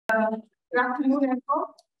Good afternoon,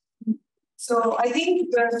 everyone. So I think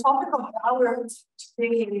the topic of the hour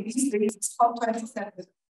today these days is COP27.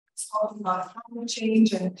 It's talking about climate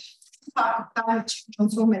change and climate change on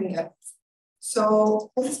so many levels.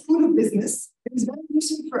 So as a school of business, it is very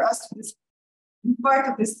useful for us to be part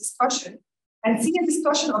of this discussion and see a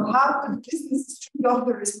discussion on how could businesses treat off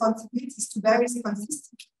their responsibilities to various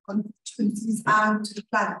constituencies and to the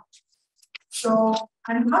planet. So,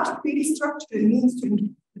 and how to create a structure that means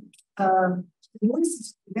to the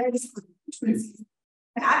voices of various constituencies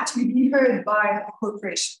and actually be heard by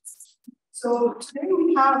corporations. So today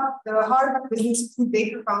we have the Harvard Business School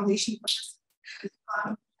Baker Foundation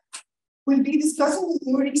will be discussing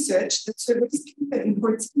new research that surveys people in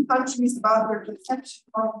 14 countries about their perception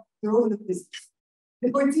of the role of business. The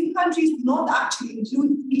 14 countries do not actually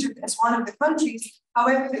include Egypt as one of the countries.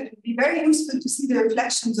 However, it would be very useful to see the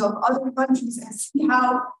reflections of other countries and see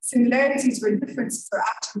how similarities or differences are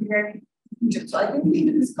actually there in Egypt. So I think in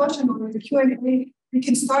the discussion or the Q&A, we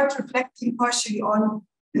can start reflecting partially on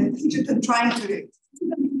Egypt and trying to do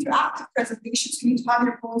interactive presentations. You need to have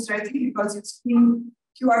your phones ready because you're seeing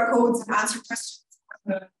QR codes and answer questions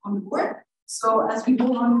on the board. So as we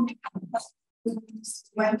go on,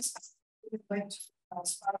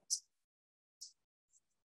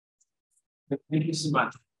 Thank you so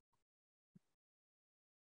much.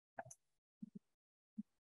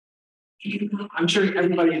 I'm sure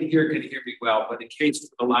everybody in here can hear me well, but in case of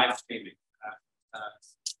the live streaming,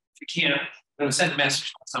 if you can't, I'm going to send a message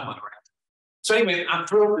to someone around. So anyway, I'm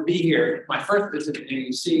thrilled to be here, my first visit to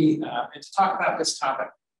AUC, and to talk about this topic.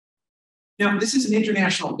 Now, this is an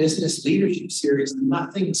international business leadership series, and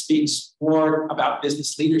nothing speaks more about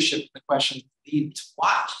business leadership than the question, lead to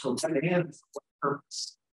what, for what end, for what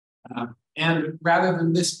purpose. And rather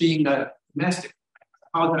than this being a domestic,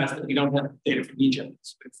 I apologize that we don't have data from Egypt,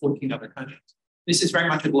 it's been 14 other countries. This is very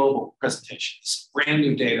much a global presentation. It's brand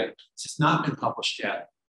new data. This has not been published yet.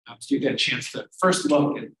 So you get a chance to first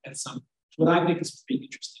look at some, what I think is pretty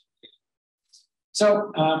interesting.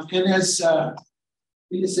 So, and as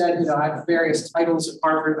Dina said, I have various titles at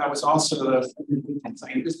Harvard. I was also the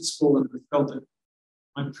Science Business School and built it.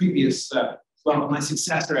 My previous, well, my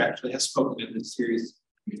successor actually has spoken in this series,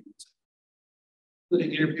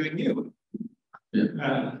 including interviewing you.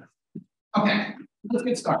 Okay, let's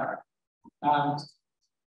get started.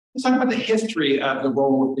 Let's talk about the history of the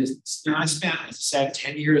role of business. I spent, as I said,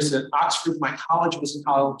 10 years at Oxford. My college was a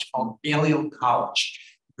college called Balliol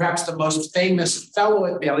College. Perhaps the most famous fellow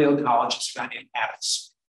at Balliol College is a guy named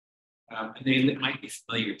Abdel, a name that might be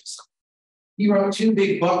familiar to some. He wrote two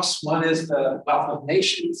big books. One is The Wealth of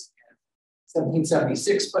Nations,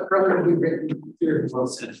 1776, but earlier we written The Theory of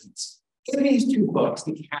World Citizens. In these two books,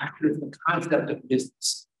 he captures the concept of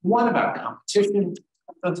business. One about competition,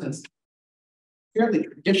 sometimes fairly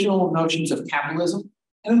traditional notions of capitalism,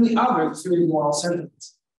 and then the other, The Theory of Moral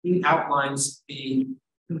Sentiments. He outlines the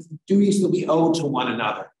duties that we owe to one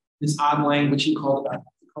another. This odd language he called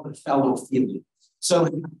it fellow feeling. So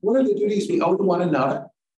what are the duties we owe to one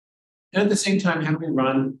another? And at the same time, how do we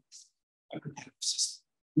run a competitive system?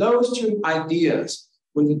 Those two ideas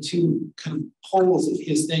were the two kind of poles of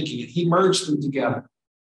his thinking, and he merged them together.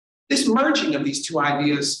 This merging of these two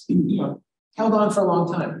ideas, held on for a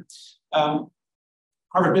long time.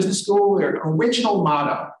 Harvard Business School, their original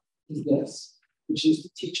motto is this, which is to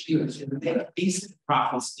teach people to make decent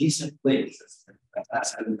profits decently.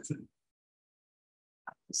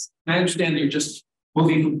 I understand you're just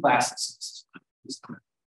moving from classes.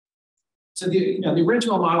 So the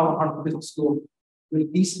original model of Harvard Business School was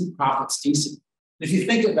decent profits decent. If you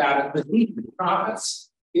think about it, the decent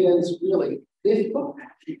profits is really difficult.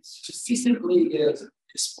 Just decently is.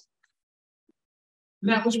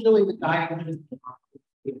 And that was really the guiding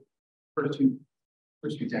for two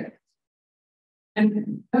decades.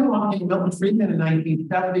 And then along came Milton Friedman in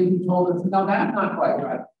 1970, who told us, no, that's not quite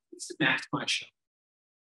right. It's to maximize show.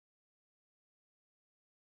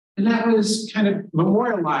 And that was kind of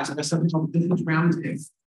memorialized by something called Business Roundtable.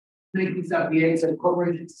 1978 said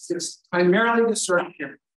corporations exist primarily to serve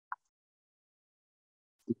him.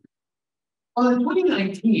 Well, in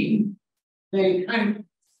 2019, they kind of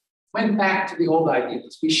went back to the old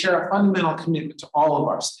ideas. We share a fundamental commitment to all of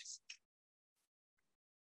our stakeholders.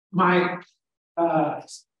 My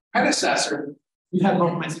predecessor, you had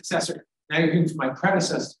both my successor, now you're hearing from my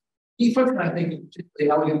predecessor. He put it, I think, in a particularly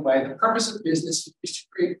elegant way. The purpose of business is to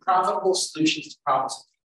create profitable solutions to problems of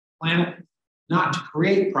the planet, not to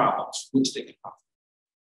create problems which they can profit.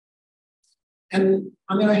 And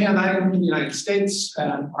on the other hand, I am in the United States.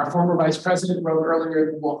 Our former vice president wrote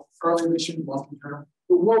earlier this year in the Wall Street Journal,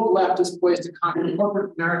 the woke left is poised to conquer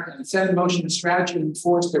corporate America and set in motion a strategy to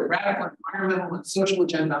enforce their radical environmental and social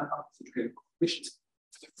agenda on concentrated corporations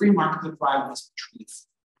for the free market to thrive in this country.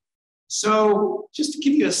 So, just to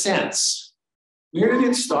give you a sense, where did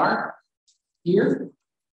it start? Here.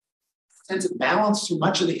 Sense of balance through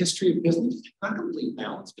much of the history of business. Not complete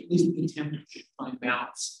balance, but at least an attempt to find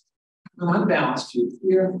balance. An unbalanced view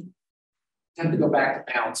here. Tend to go back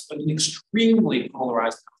to balance, but an extremely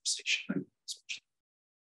polarized conversation.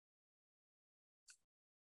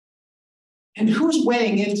 And who's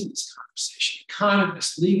weighing into this conversation?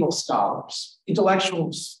 Economists, legal scholars,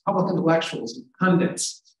 intellectuals, public intellectuals,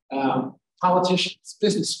 pundits, politicians,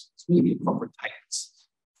 business media, corporate titans.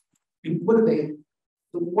 And what are they?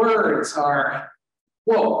 The words are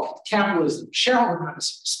woke, capitalism, shareholder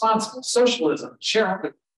primacy, responsible, socialism,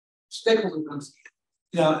 shareholder, stakeholder primacy.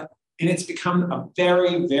 And it's become a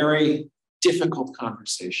very, very difficult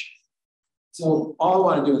conversation. So all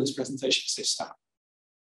I want to do in this presentation is say stop.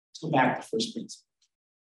 Let's go back to first principle.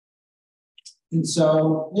 And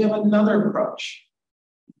so we have another approach,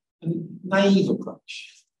 a naive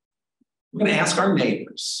approach. We're going to ask our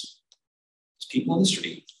neighbors, people in the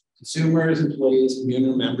street, consumers, employees,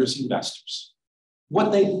 community members, investors,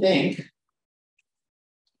 what they think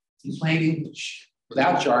in plain English,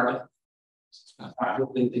 without jargon,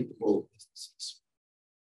 what they think the role of business is.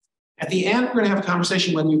 At the end, we're going to have a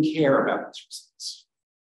conversation whether you care about these results.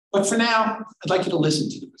 But for now, I'd like you to listen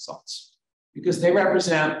to the results because they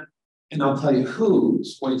represent, and I'll tell you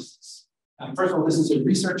whose voices. First of all, this is a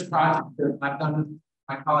research project that I've done with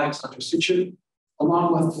my colleague, Dr. Suchu,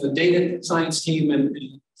 along with the data science team and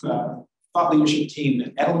thought leadership team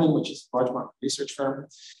at Edelman, which is a large market research firm.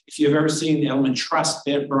 If you've ever seen the Edelman Trust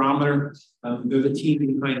Barometer, they're the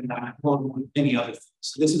team behind that, along with many other things.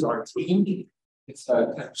 So this is our team. It's a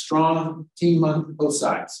kind of strong team on both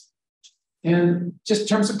sides. And just in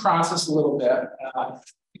terms of process a little bit,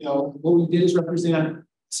 what we did is represent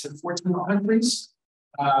 14 countries,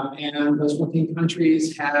 and those 14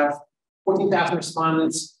 countries have 14,000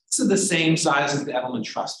 respondents. This is the same size as the Edelman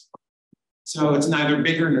Trust. So it's neither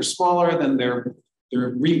bigger nor smaller than they're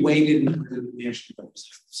reweighted into the national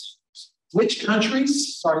representatives. Which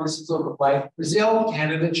countries? Sorry, this is a little bit light. Brazil,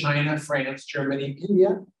 Canada, China, France, Germany,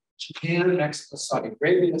 India, Japan, Mexico, Saudi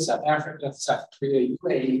Arabia, South Africa, South Korea,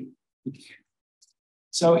 UAE.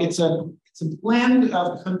 So it's a blend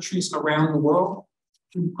of countries around the world.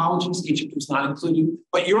 Apologies, Egypt was not included,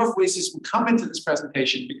 but your voices will come into this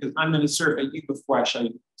presentation because I'm going to survey you before I show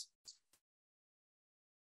you.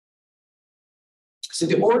 So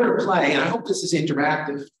the order of play, and I hope this is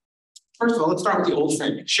interactive. First of all, let's start with the old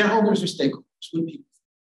framing. Shareholders or stakeholders, what people.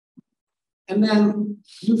 And then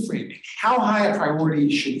new framing. How high a priority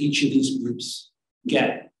should each of these groups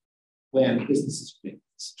get when businesses make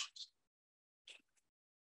decisions?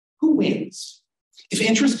 Who wins? If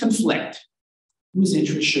interests conflict, whose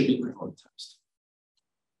interests should be prioritized?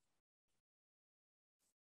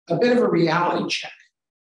 A bit of a reality check.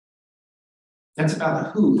 That's about the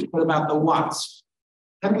who. What about the what's?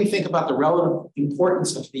 How do we think about the relative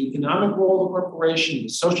importance of the economic role of the corporation, the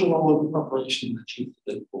social role of the corporation, and the chief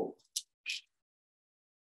political role?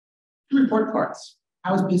 Report cards.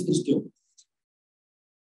 How is business doing?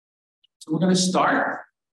 So we're going to start.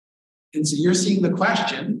 And so you're seeing the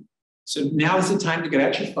question. So now is the time to get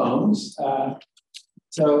out your phones.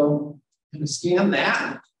 So I'm going to scan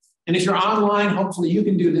that. And if you're online, hopefully you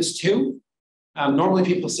can do this too. Normally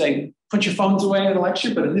people say, put your phones away at a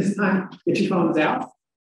lecture, but at this time, get your phones out.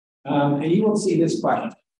 And you will see this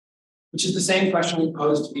question, which is the same question we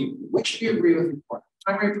posed to people. Which do you agree with before?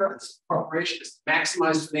 The primary purpose of the corporation is to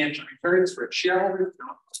maximize financial returns for its shareholders,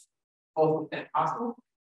 both within possible,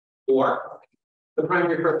 or the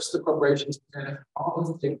primary purpose of the corporation is to benefit all of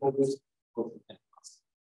the stakeholders, both within possible.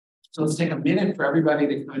 So let's take a minute for everybody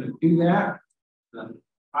to kind of do that.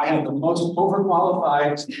 I have the most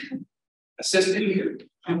overqualified assistant here.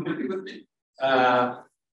 With me.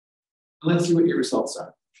 Let's see what your results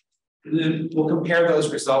are. And then we'll compare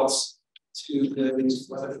those results to the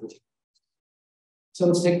weather. So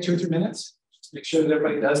let's take 2 or 3 minutes. Just make sure that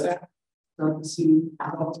everybody does that. Start to see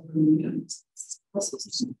how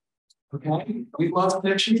okay, we've lost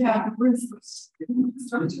connection. Yeah.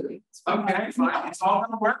 Okay, fine. It's all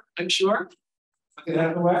going to work, I'm sure. Get out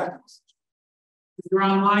of the way. If you're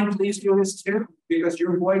online, please do this too, because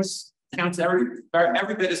your voice counts every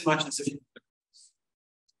bit as much as if you.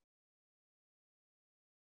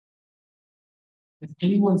 Has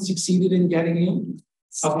anyone succeeded in getting in?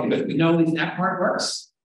 Okay, but we know that part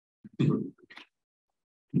works.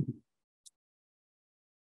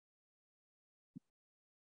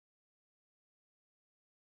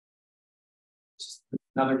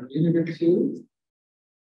 Another minute or two.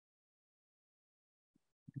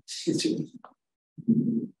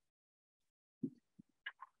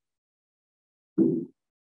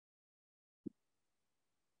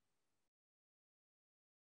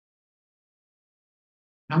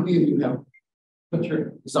 How many of you have put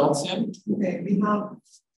your results in? Okay, we have.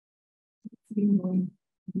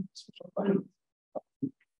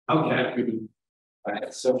 Okay. All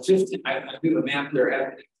right, so 50, I do the math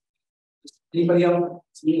there. Anybody else?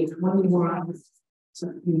 21,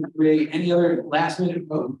 3, any other last minute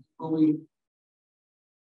vote before we?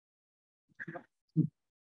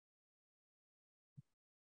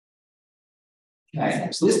 Okay,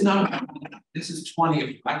 so this number, this is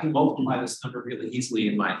 20. I can multiply this number really easily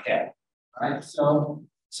in my head. All right, so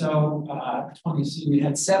 20, so we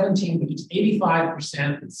had 17, which is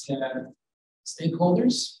 85% that said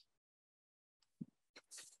stakeholders.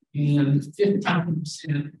 And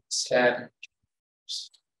 15% said,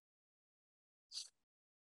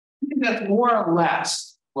 I think that's more or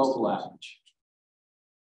less global average.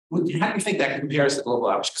 How do you think that compares to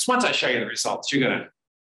global average? Because once I show you the results, you're gonna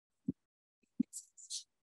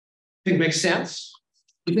think it makes sense.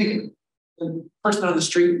 You think the person on the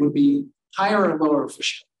street would be higher or lower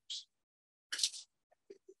official?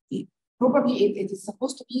 Probably it is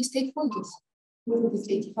supposed to be stakeholders. It is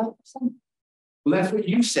 85%. Well, that's what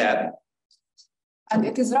you said. And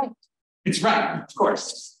it is right. It's right, of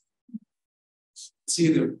course. Let's see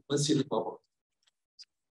the global.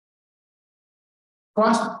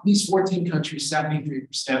 Across these 14 countries, 73%,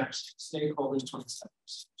 stakeholders,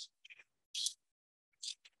 27%.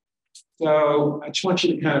 So I just want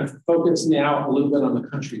you to kind of focus now a little bit on the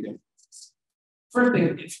country differences. First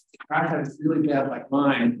thing, if I had really bad like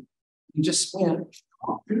mine, you just spent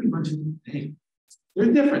pretty much anything.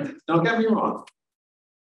 They're different, don't get me wrong.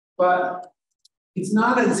 But it's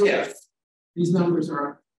not as if these numbers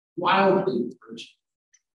are wildly divergent.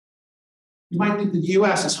 You might think the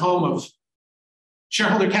US is home of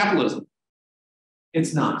shareholder capitalism.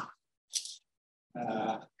 It's not.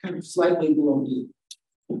 Kind of slightly below median,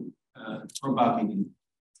 or above median.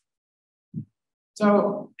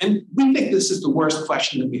 So, and we think this is the worst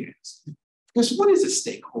question that we ask. Because what is a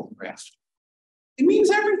stakeholder graph? It means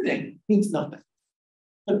everything. It means nothing.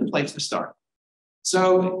 But the place to start.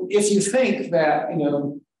 So if you think that,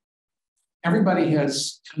 everybody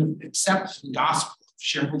has kind of accepted the gospel of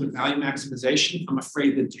shareholder value maximization, I'm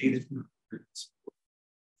afraid that data is not true.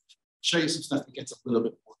 Show you some stuff that gets a little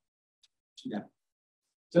bit more to that.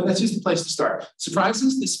 So that's just the place to start. Surprises?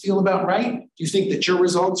 Does this feel about right? Do you think that your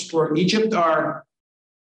results for Egypt are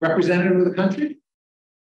representative of the country?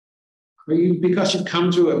 Or because you've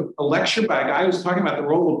come to a lecture by a guy who's talking about the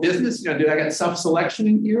role of business, did I get self-selection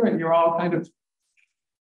in here and you're all kind of.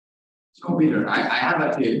 So Peter, I have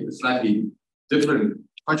actually a slightly different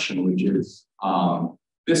question, which is,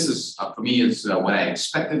 this is, for me, is what I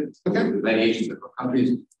expected, the variations of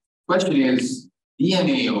countries. Question is,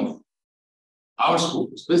 DNA of our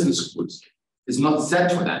schools, business schools, is not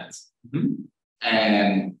set for that.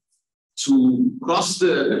 And to cross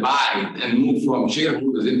the divide and move from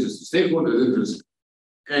shareholders' interest to stakeholders' interest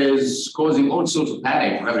is causing all sorts of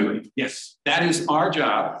panic for everybody. Yes, that is our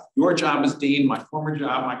job. Your job as dean, my former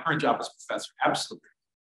job, my current job as professor, absolutely.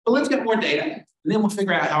 But let's get more data, and then we'll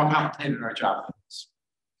figure out how complicated our job is.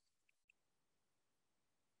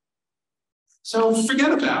 So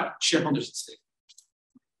forget about shareholders and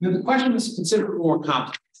stakeholders. The question is considerably more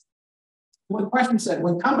complicated. Well, the question said,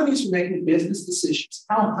 when companies are making business decisions,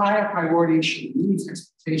 how high a priority should leads,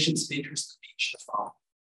 expectations, and interests of each to follow?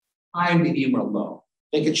 High, medium, or low?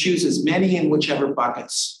 They could choose as many in whichever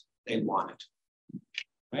buckets they wanted.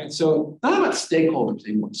 Right? So not about stakeholders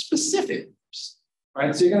anymore, specific groups.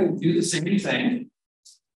 Right? So you're going to do the same thing.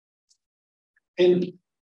 And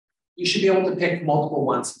you should be able to pick multiple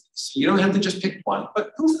ones. So you don't have to just pick one,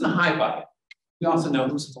 but who's in the high bucket? We also know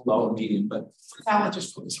who's in the low and medium, but for now, let's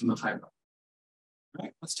just focus on the high bucket.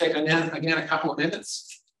 Right, let's take again a couple of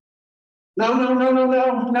minutes. No.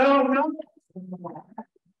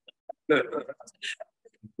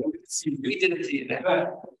 We didn't see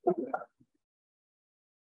that.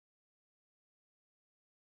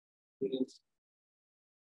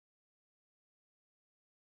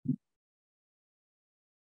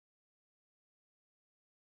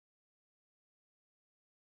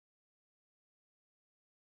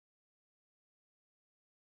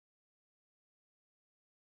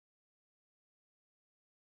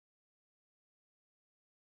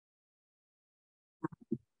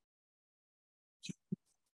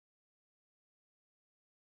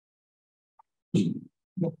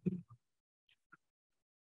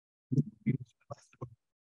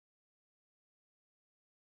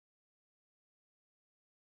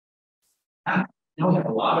 Now we have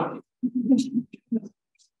a lot of people.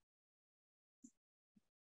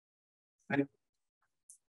 Okay.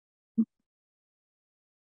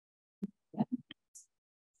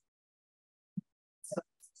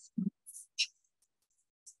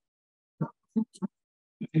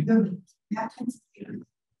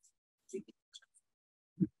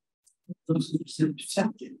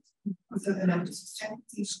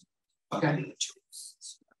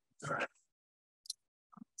 All right.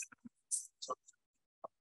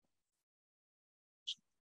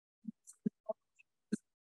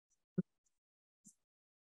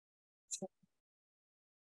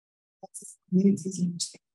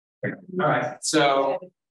 All right, so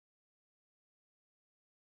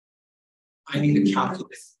I need a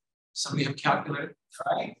calculator. Somebody have a calculator?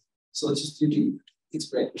 All right. So let's just do it's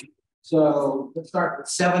great. So let's start with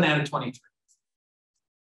 7 out of 23.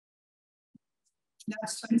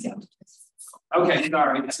 That's 27. Okay,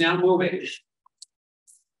 sorry, it's now moving.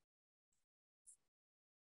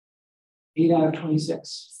 8 out of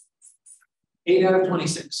 26. 8 out of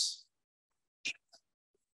 26.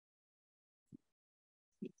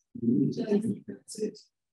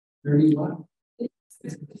 31.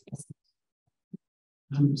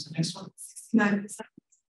 What's the next one? 9%.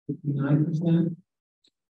 59%.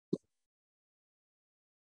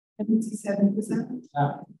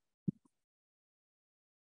 77%.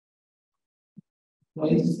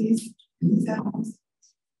 Please.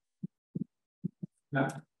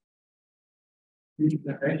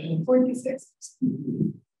 46.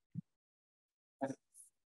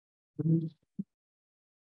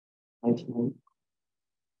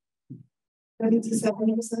 77%.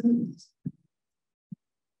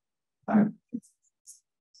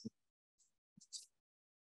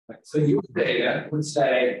 So your data would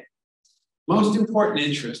say most important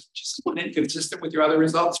interest, just inconsistent with your other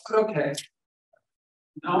results, but okay.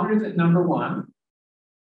 Owners at number 1.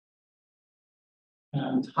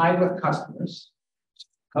 Tied with customers,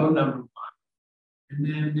 code number 1. And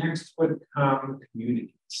then next would come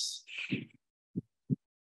communities.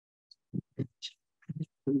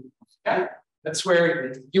 Okay, that's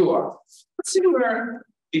where you are. Let's see where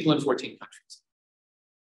people in 14 countries.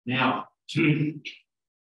 Now, in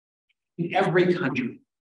every country,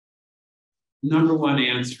 number 1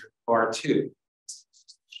 answer, bar 2.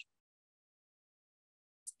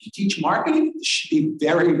 If you teach marketing, this should be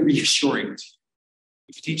very reassuring to you.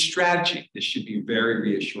 If you teach strategy, this should be very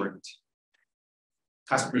reassuring to you.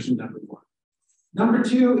 Customers are number 1. Number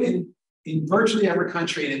 2, in virtually every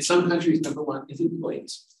country, and in some countries, number 1 is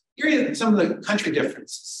employees. Here are some of the country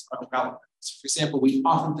differences are relevant. So for example, we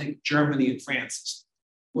often think Germany and France as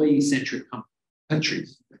employee-centric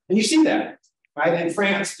countries. And you see that, right? In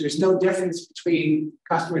France, there's no difference between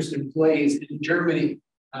customers and employees. In Germany,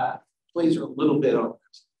 employees are a little bit over.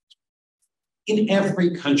 In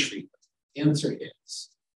every country, the answer is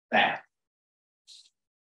that.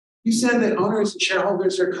 You said that owners and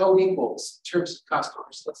shareholders are co-equals in terms of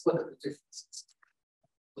customers. Let's look at the differences.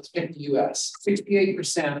 Let's pick the US.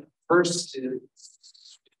 68% versus.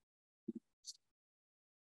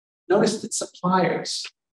 Notice that suppliers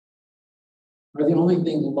are the only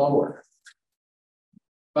thing lower.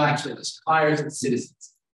 Well, actually, the suppliers and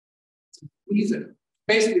citizens. These are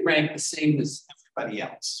basically ranked the same as everybody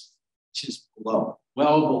else, which is below,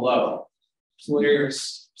 well below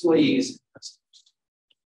employers, employees, and customers.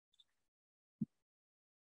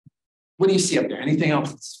 What do you see up there? Anything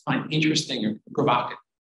else that's find interesting or provocative,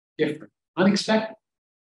 different, unexpected?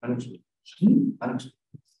 Unexpected.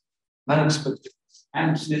 Unexpected.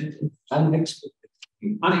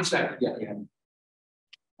 Unexpected. Yeah.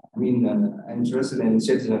 I mean, I'm interested in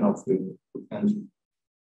citizen of the country.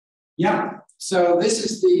 Yeah. So this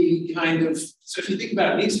is the kind of, so if you think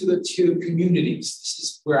about it, these are the 2 communities. This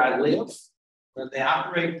is where I live, where they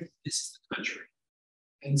operate. This is the country.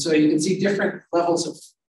 And so you can see different levels of,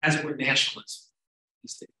 as we're nationalism.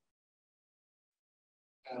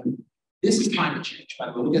 This is climate change, by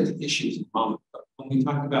the way. We'll get to issues in a moment. But when we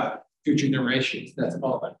talk about future generations, that's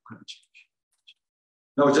all about climate change.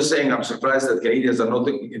 No, just saying, I'm surprised that Canadians are not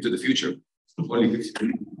looking into the future. Only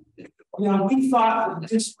 50. You know, we thought that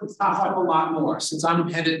this would pop up a lot more. Since I'm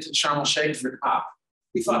headed to Sharm el Sheikh for COP,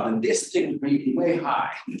 we thought that this thing would be way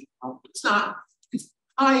high. It's not. It's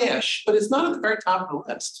high-ish, but it's not at the very top of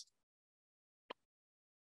the list.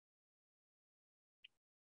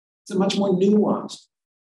 It's a much more nuanced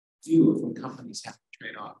view of what companies have to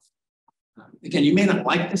trade off. Again, you may not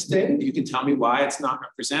like this data. You can tell me why it's not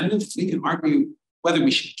representative. We can argue whether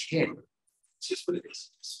we should care. It's just what it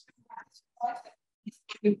is.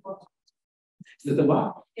 The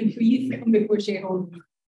what? Employees come before shareholders.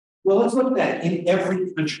 Well, let's look at that in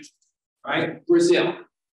every country. right? Brazil,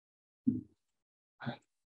 right?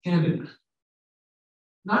 Canada,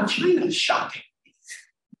 not China, shocking.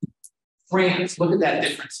 France, look at that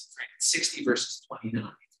difference. France, 60 versus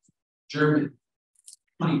 29. Germany,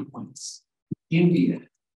 20 points. India,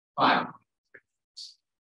 5 points.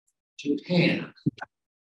 Japan,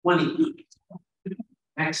 20.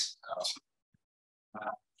 Mexico,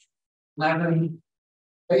 11.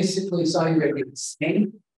 Basically, Saudi Arabia, the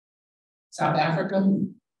same. South Africa,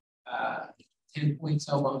 10 points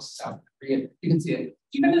almost. South Korea, you can see it.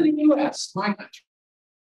 Even in the US, my country.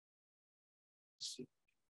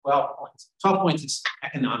 12 points. 12 points is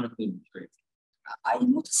economically great. I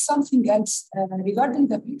noticed something else regarding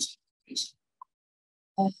the future.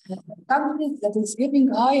 Countries that is giving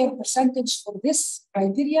higher percentage for this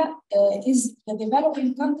criteria is the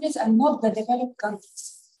developing countries and not the developed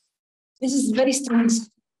countries. This is very strange.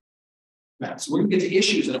 Yeah, so we're going to get to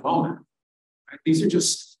issues in a moment. Right? These are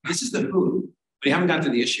just, this is the food. We haven't got to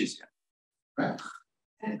the issues yet. Right?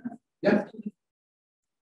 Yeah.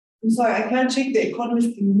 I'm sorry, I can't shake the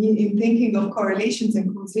economist in me in thinking of correlations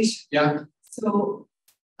and causation. Yeah. So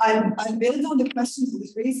I build on the questions that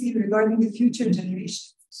was raised here regarding the future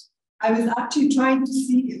generations. I was actually trying to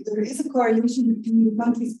see if there is a correlation between the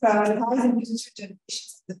countries prioritizing future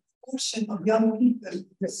generations and the proportion of young people.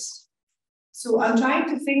 So I'm trying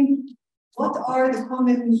to think, what are the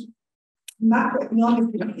common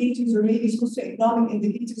macroeconomic indicators or maybe socioeconomic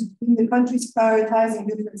indicators between the countries prioritizing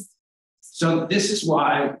different? So this is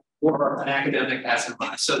why we're an academic as in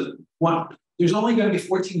mind. So one, there's only going to be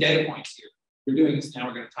 14 data points here. We're doing this now.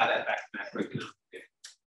 We're going to tie that back to macroeconomic.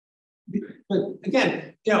 But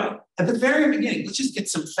again, you know, at the very beginning, let's just get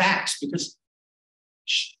some facts because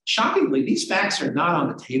shockingly, these facts are not on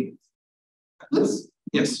the table.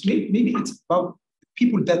 Yes, maybe it's about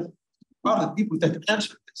people that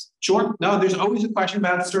answer this. Sure. No, there's always a question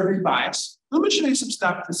about survey bias. Let me show you some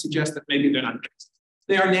stuff to suggest that maybe they're not based.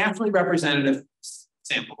 They are naturally representative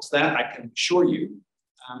samples that I can assure you,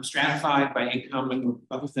 stratified by income and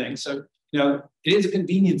other things. So, you know, it is a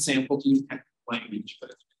convenient sample to use technical language, but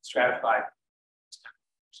it's stratified.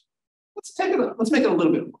 Let's make it a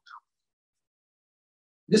little bit more.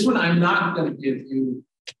 This one I'm not going to give you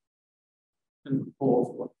a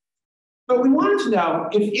poll for. But we wanted to know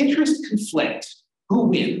if interests conflict, who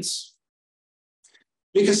wins?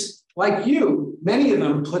 Because like you, many of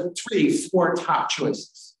them put 3, 4 top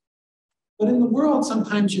choices. But in the world,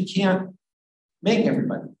 sometimes you can't make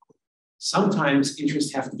everybody. Sometimes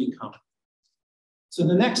interests have to be common. So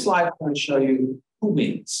the next slide, I'm going to show you who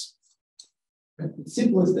wins. It's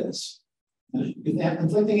simple as this. If they have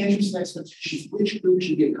conflicting interests and expectations, which group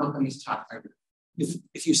should get companies top priority?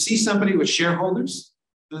 If you see somebody with shareholders,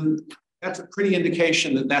 then that's a pretty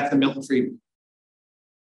indication that that's the Milton Friedman.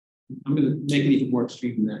 I'm going to make it even more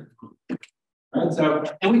extreme than that. Right, so,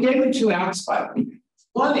 and we gave them 2 outs, by the way.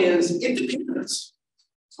 One is independence.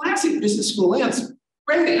 Classic business school answer.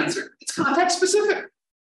 Great answer. It's context specific.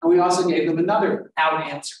 And we also gave them another out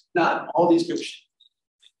answer. Not all these groups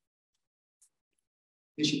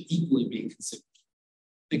they should equally be considered.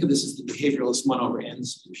 Think of this as the behavioralist 1 over n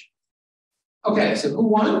solution. Okay, so who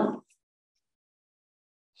won?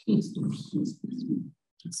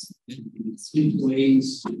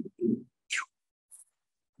 Ways.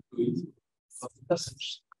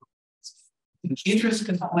 Interest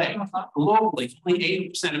conflict globally, only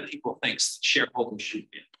 80% of people thinks shareholders should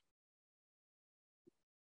be.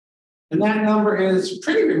 And that number is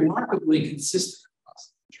pretty remarkably consistent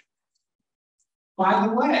across the country. By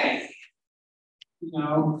the way, you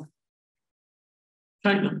know,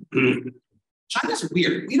 China's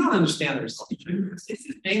weird. We don't understand the results. This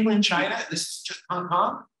is mainland China. This is just Hong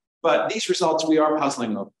Kong. But these results we are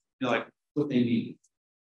puzzling over. You know, like what they need.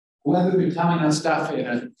 Whether they're telling us stuff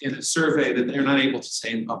in a survey that they're not able to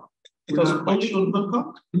say in public. Because only in Hong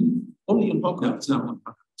Kong? Only in Hong Kong? No, it's not Hong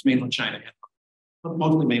Kong. It's mainland China.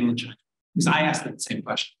 Mostly mainland China. Because I asked them the same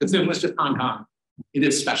question. Because it was just Hong Kong. It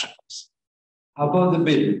is special. How about the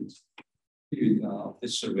bid?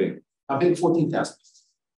 This survey. I bid 14,000.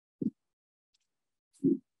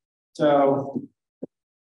 So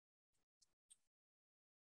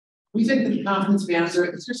we think the confidence bands are,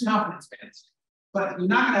 it's just confidence bands. But you're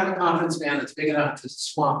not going to have a confidence band that's big enough to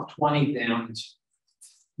swamp 20 down.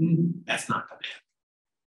 That's not going to happen.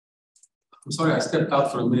 I'm sorry, I stepped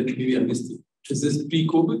out for a minute. Maybe I missed it. Is this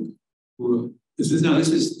pre-COVID? Or is this no? This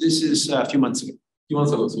is a few months ago. A few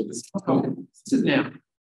months ago. So this. Okay. This is now. It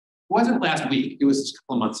wasn't last week. It was just a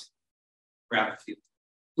couple of months ago. We're out in the field.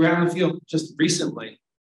 We're out in the field just recently,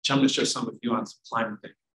 which I'm going to show some of you on some climate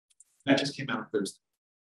thing. That just came out Thursday.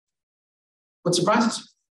 What surprises you?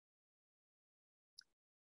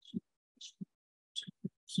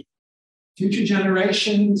 Future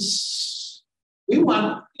generations, we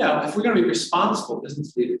want, if we're going to be responsible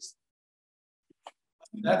business leaders.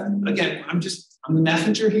 That, again, I'm the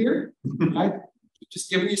messenger here, right? Just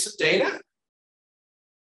giving you some data.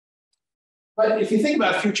 But if you think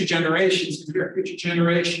about future generations, compare future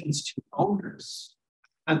generations to owners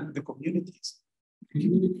and the communities.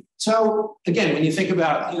 So again, when you think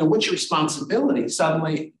about, what's your responsibility,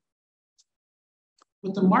 suddenly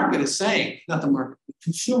what the market is saying, not the market, the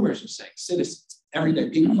consumers are saying, citizens, everyday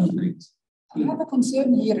people are saying. I have a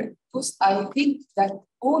concern here because I think that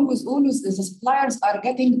always the suppliers are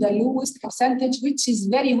getting the lowest percentage, which is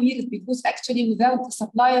very weird because actually without the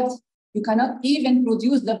suppliers, you cannot even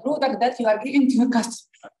produce the product that you are giving to your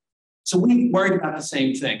customer. So we worried about the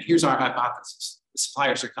same thing. Here's our hypothesis. The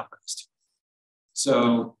suppliers are companies too.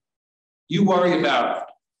 So you worry about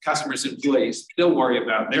customers, employees, they'll worry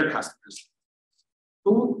about their customers.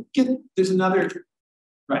 But there's other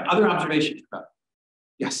observations about it.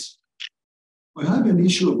 Yes. I have an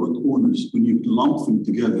issue about owners when you lump them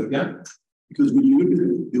together. Yeah. Because when you look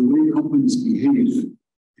at the way companies behave,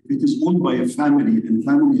 if it is owned by a family and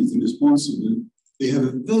family is responsible, they have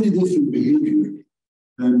a very different behavior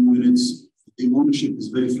than when the ownership is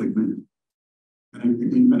very fragmented.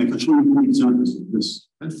 And I can show you many examples of this.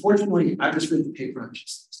 Unfortunately, I just read the paper on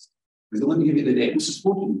just this. So let me give you the data. This is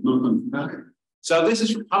fortunate, not unfair. So this is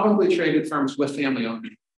for publicly traded firms with family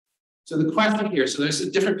ownership. So the question here, so there's a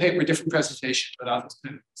different paper, different presentation, but I'll just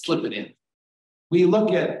kind of slip it in. We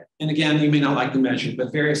look at, and again, you may not like the measure,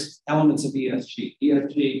 but various elements of ESG, and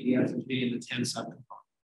the 10 subcomponents.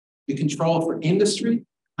 We control for industry,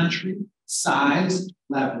 country, size,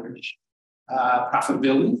 leverage,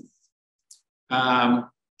 profitability. And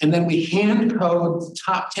then we hand code the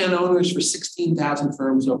top 10 owners for 16,000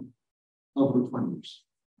 firms over 20 years.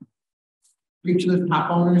 For each of the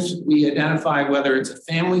top owners, we identify whether it's a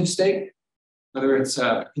family stake, whether it's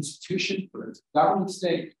an institution, whether it's a government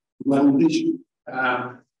stake, whether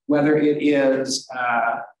it is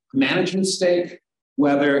a management stake,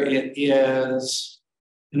 whether it is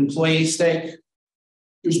an employee stake.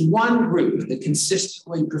 There's one group that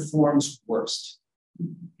consistently performs worst.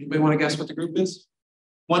 Anybody want to guess what the group is?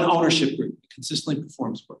 One ownership group that consistently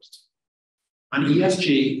performs worst. On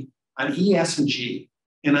ESG, on ES&G,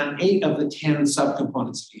 and on 8 of the 10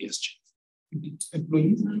 subcomponents of ESG.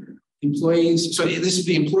 Employees. So this is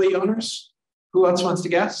the employee owners. Who else wants to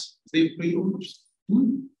guess? The employee owners.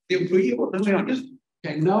 The employee owners. No, they don't guess.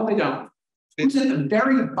 Okay, no, they don't. Who's at the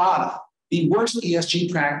very bottom? The worst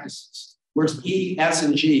ESG practices, worst E, S,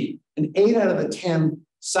 and G, and 8 out of the 10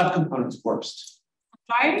 subcomponents worst.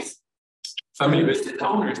 Suppliers? Family business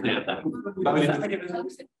owners now.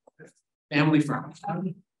 Family firms.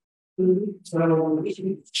 So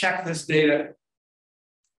we check this data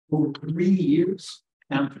over 3 years,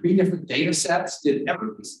 found 3 different data sets, did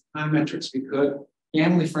every piece of time metrics we could.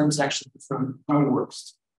 Family firms actually perform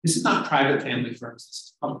worst. This is not private family firms, this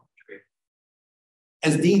is public trade.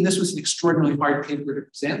 As Dean, this was an extraordinarily hard paper to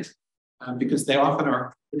present because they often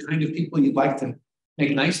are the kind of people you'd like to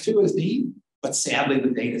make nice to as Dean, but sadly the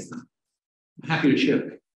data is not. I'm happy to share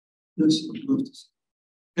it.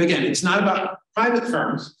 Again, it's not about private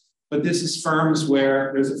firms, but this is firms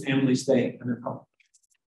where there's a family stake and they're public.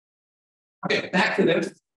 Okay, back to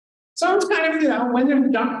this. So it's kind of, when there's a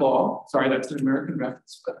junk ball, sorry, that's an American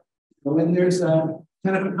reference, but when there's a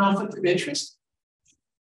kind of a conflict of interest.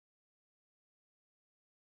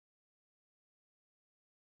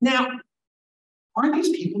 Now, are these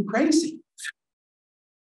people crazy?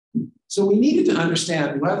 So we needed to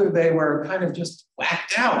understand whether they were kind of just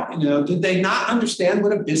whacked out. Did they not understand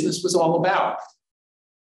what a business was all about?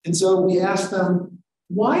 And so we asked them,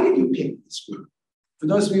 why did you pick this group? For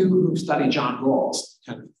those of you who study John Rawls'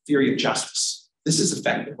 kind of theory of justice, this is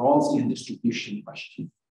effective Rawlsian distribution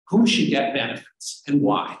question. Who should get benefits and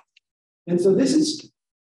why? And so this is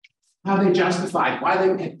how they justified why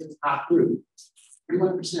they picked the top group.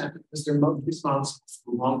 31% because they're most responsible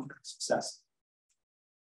for long-term success.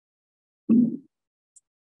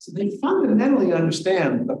 So they fundamentally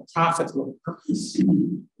understand the profit purpose,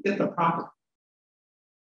 get the profit.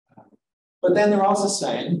 But then they're also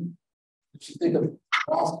saying, if you think of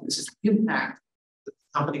this is the impact that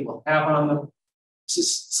the company will have on them. This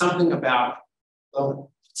is something about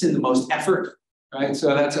it's in the most effort, right?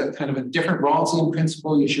 So that's a kind of a different Rawlsian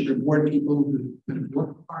principle. You should reward people who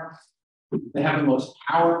work hard. They have the most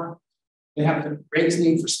power. They have the greatest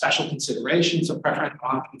need for special consideration. So preferential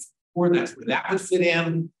options for that's where that would fit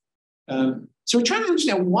in. So we're trying to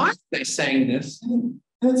understand why they're saying this.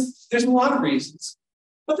 There's a lot of reasons.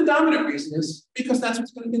 But the dominant reason is because that's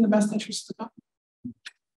what's going to be in the best interest of the company.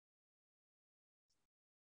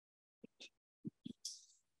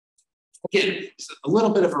 again, it's a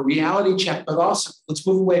little bit of a reality check, but also let's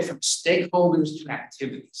move away from stakeholders to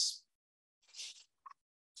activities.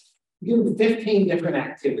 We give them 15 different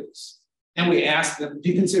activities. And we ask them, do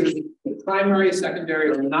you consider the primary, secondary,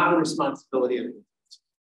 or not a responsibility of the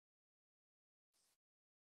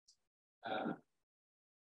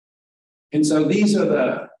and so these are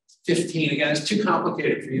the 15. Again, it's too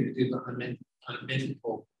complicated for you to do the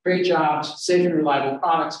unmeaningful. Create jobs, safe and reliable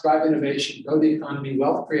products, drive innovation, grow the economy,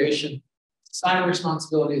 wealth creation, societal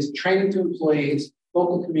responsibilities, training to employees,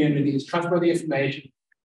 local communities, trustworthy information,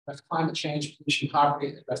 address climate change, pollution,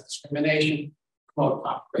 poverty, address discrimination, promote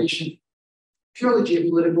cooperation. Purely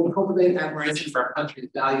geopolitical, cultivate admiration for our country's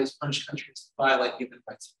values, punish countries that violate human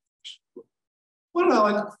rights.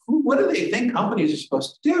 What do they think companies are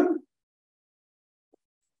supposed to do?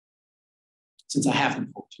 Since I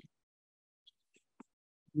haven't told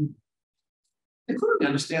you. They clearly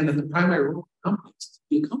understand that the primary role of companies is to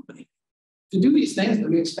be a company. To do these things that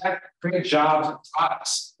we expect to create jobs and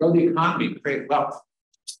products, grow the economy, create wealth.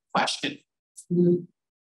 Question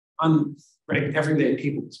on everyday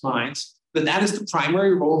people's minds that is the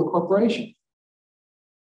primary role of the corporation.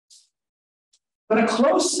 But a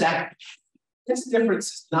close second, this difference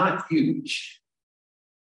is not huge.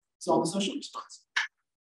 It's all the social response.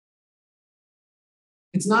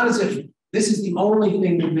 It's not as if this is the only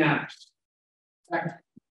thing that matters. In fact,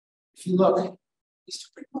 if you look, these two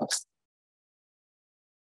are pretty close.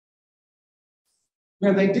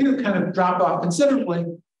 Where they do kind of drop off considerably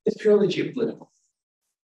is purely geopolitical.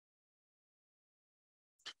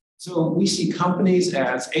 So we see companies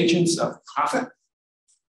as agents of profit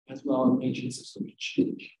as well as agents of social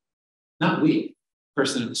change. Not we,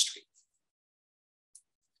 person in the street.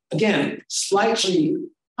 Again, slightly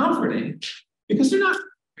comforting because they're not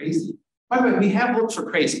crazy. By the way, we have looked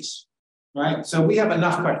for crazies, right? So we have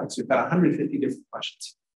enough questions. We've got 150 different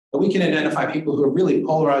questions. But we can identify people who are really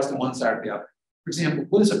polarized on one side or the other. For example,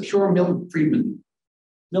 what does a pure Milton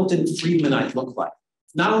Friedmanite look like?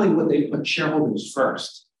 Not only would they put shareholders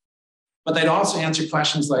first, but they'd also answer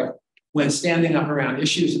questions like, when standing up around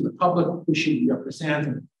issues in the public, who should you represent?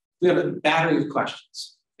 And we have a battery of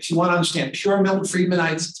questions. If you want to understand pure Milton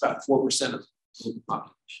Friedmanites, it's about 4% of the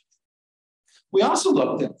population. We also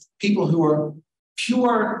looked at people who are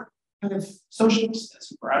pure kind of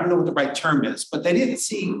socialists, or I don't know what the right term is, but they didn't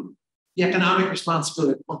see the economic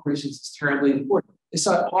responsibility of corporations as terribly important. They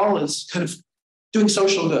saw it all as kind of doing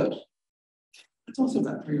social good. That's also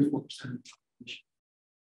about 3 or 4% of the population.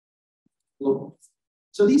 Global.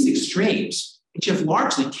 So these extremes, which have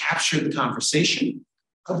largely captured the conversation,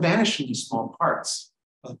 have vanished from these small parts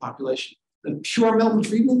of the population. The pure Milton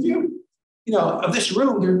Friedman view, of this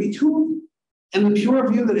room, there'd be 2 of you. And the pure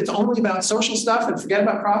view that it's only about social stuff and forget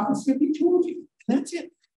about profits, there'd be 2 of you. And that's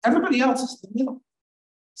it. Everybody else is in the middle.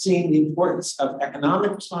 Seeing the importance of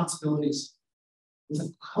economic responsibilities with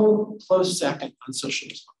a close second on social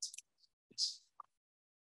responsibilities.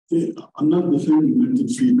 I'm not defending Milton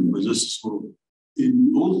Friedman, but just so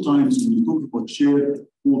in old times when you talk about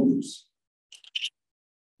shareholders,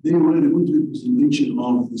 they were a good representation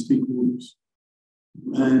of the stakeholders.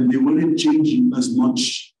 And they weren't changing as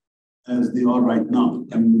much as they are right now.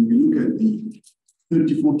 And when you look at the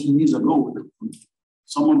 30, 14 years ago,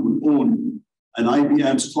 someone would own an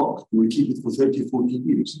IBM stock, will keep it for 30, 40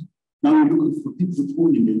 years. Now you're looking for people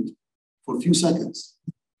owning it for a few seconds.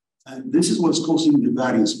 And this is what's causing the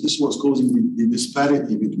variance. This is what's causing the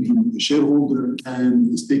disparity between the shareholder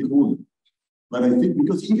and the stakeholder. But I think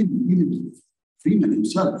because even Friedman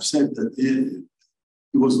himself said that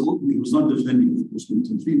he was not defending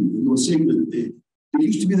Milton Friedman. He was saying that they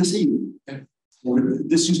used to be the same.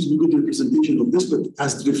 This used to be good representation of this, but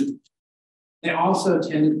has drifted. They also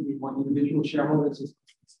tended to be more individual shareholders as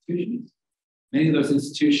institutions. Many of those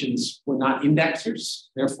institutions were not indexers,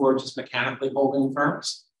 therefore just mechanically holding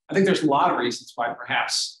firms. I think there's a lot of reasons why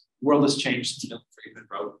perhaps the world has changed since Milton Friedman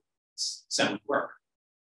wrote his seminal work.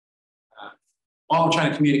 All I'm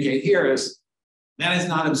trying to communicate here is that is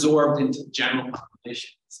not absorbed into the general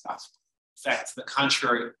population stuff. In fact, to the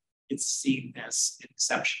contrary, it's seen as an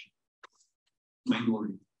exception,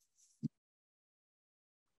 minority.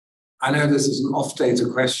 I know this is an off-data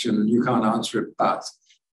question and you can't answer it, but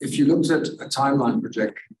if you looked at a timeline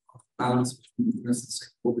projection of balance between the US and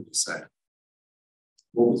sector, what would you say?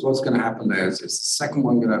 What's going to happen there? Is the second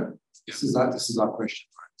one going to? This is our question.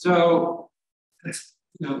 So,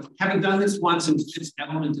 having done this once and it's an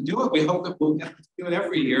element to do it, we hope that we'll get to do it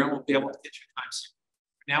every year and we'll be able to get your time soon.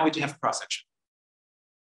 Now we do have a cross section.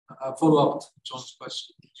 Follow up to John's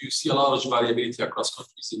question. Do you see a large variability across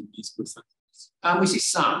countries in these percentages? We see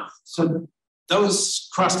some. So those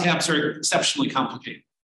crosstabs are exceptionally complicated.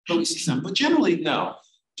 But we see some, but generally, no.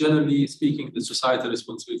 Generally speaking, the societal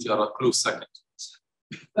responsibility are a close second.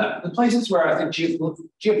 The places where I think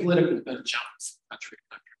geopolitically has been a challenge country to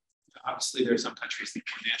country. Obviously, there are some countries that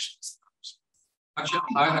are more nationalist. Actually,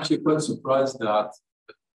 I'm actually quite surprised that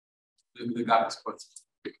the gap is quite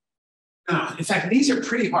big. No, in fact, these are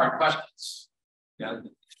pretty hard questions. Yeah.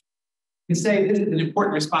 You say this is an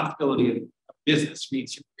important responsibility of business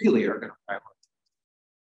means you really are going to prioritize.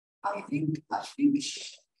 I think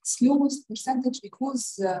it's lowest percentage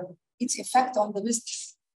because its effect on the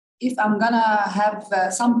business. If I'm gonna have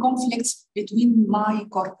some conflicts between my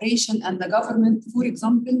corporation and the government, for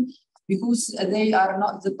example, because they are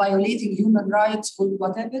not violating human rights or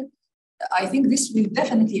whatever, I think this will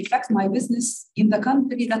definitely affect my business in the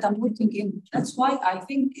country that I'm working in. That's why I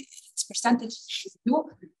think its percentage is low.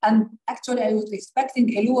 And actually, I was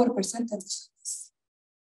expecting a lower percentage.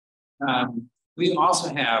 We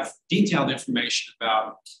also have detailed information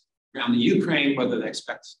about around the Ukraine, whether they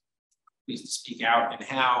expect police to speak out and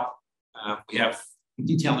how. We have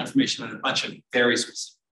detailed information on a bunch of very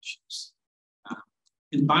specific issues.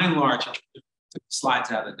 And by and large, I took the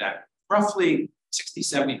slides out of the deck. Roughly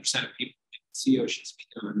 60-70% of people in CEOs should speak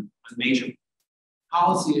on major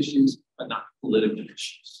policy issues, but not political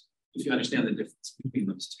issues, if you understand the difference between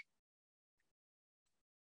those two.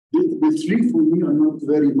 The three for me are not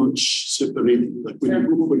very much separated. Like when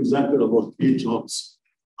you go, for example, about paid jobs,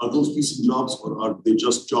 are those decent jobs or are they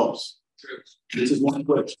just jobs? True. This is one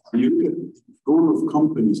question. You look at the role of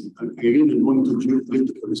companies, and again, I'm going to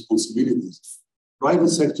geopolitical responsibilities. Private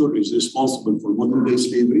sector is responsible for modern-day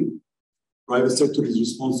slavery. Private sector is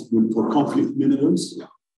responsible for conflict minerals. Yeah.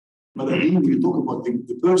 But again, we talk about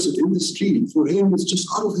the person in the street. For him, it's just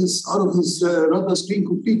out of his radar screen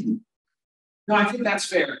completely. No, I think that's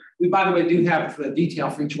fair. We, by the way, do have the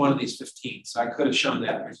detail for each one of these 15, so I could have shown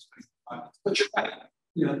that. But you're right.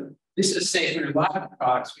 You know, this is safe and reliable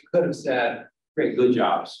products. We could have said, great, good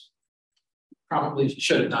jobs. Probably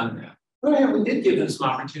should have done that. But yeah, we did give them some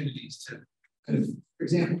opportunities to kind of, for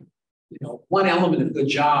example, you know, one element of good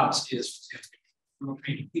jobs is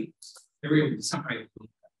training people. They're able to separate.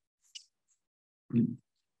 And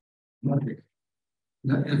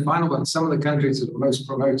final one, some of the countries that are most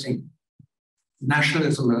promoting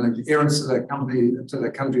nationalism and adherence to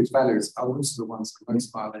their country's values are also the ones that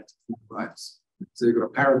most violate human rights. So you've got a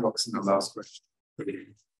paradox in the last question.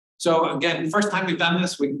 So again, first time we've done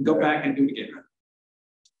this, we can go back and do it again.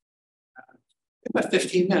 About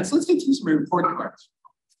 15 minutes. Let's get through some report cards.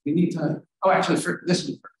 We need to, actually, for this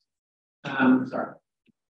one first. Sorry.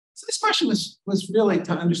 So this question was really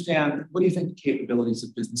to understand, what do you think the capabilities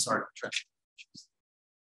of business are to address?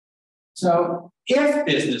 So if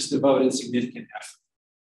business devoted significant effort,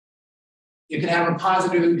 it could have a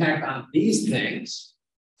positive impact on these things,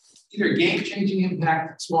 either a game-changing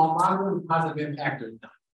impact, small, moderate, positive impact, or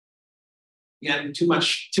none. Again, too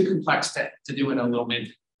complex to do in a little minute.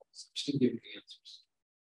 So I'm just going to give you the answers.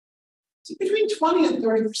 So between 20 and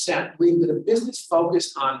 30% believe that a business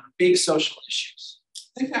focused on big social issues,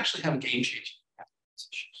 they can actually have a game-changing impact on these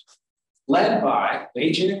issues. Led by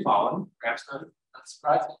wage inequality, perhaps not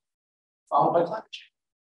surprising, followed by climate change.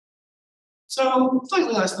 So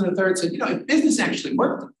slightly less than a third said, you know, if business actually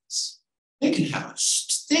worked on this, they can have a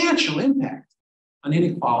substantial impact on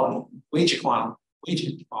inequality, wage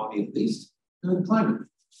inequality at least, and climate.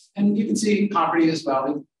 And you can see poverty as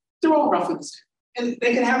well. They're all roughly the same. And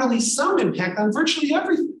they can have at least some impact on virtually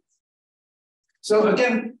everything. So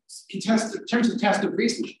again, in terms of test of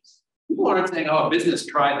reasonableness, people aren't saying, oh, business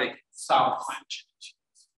tried, they can solve climate change.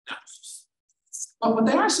 No. But what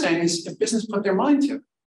they are saying is if business put their mind to it,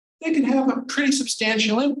 they can have a pretty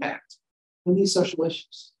substantial impact on these social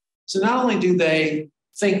issues. So not only do they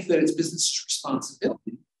think that it's business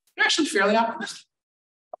responsibility, they're actually fairly optimistic.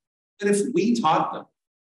 And if we taught them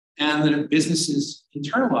and that if businesses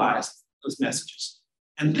internalized those messages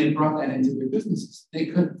and they brought that into their businesses, they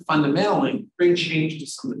could fundamentally bring change to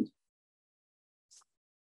somebody.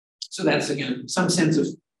 So that's, again, some sense of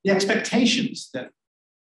the expectations that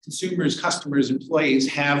consumers, customers,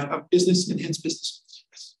 employees have of business and hence business.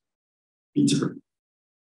 Peter,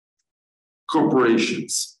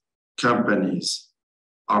 corporations, companies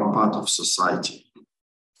are part of society.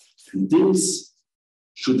 And this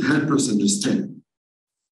should help us understand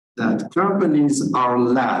that companies are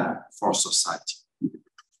lab for society.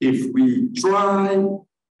 If we try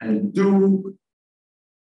and do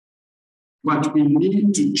what we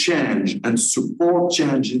need to change and support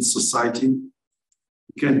change in society,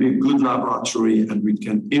 it can be a good laboratory and we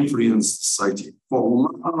can influence society for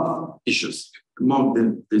a lot of issues. Among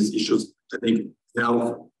them, these issues, I think,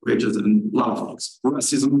 health, wages, and a lot of things.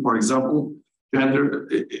 Racism, for example, gender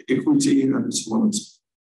equity, and so on and so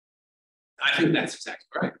I think that's exactly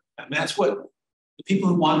right. And that's what the people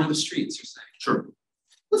who wander the streets are saying. Sure.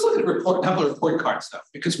 Let's look at a couple of report card stuff,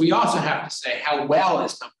 because we also have to say how well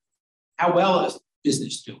is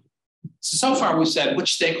business doing. So far we've said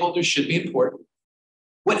which stakeholders should be important,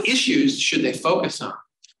 what issues should they focus on,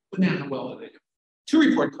 but now how well are they doing? Two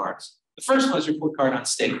report cards. The first one is a report card on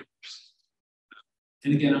stakeholders.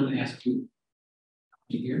 And again, I'm going to ask you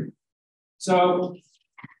here. So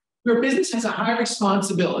where business has a high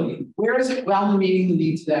responsibility, where is it well meeting the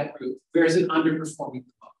needs of that group? Where is it underperforming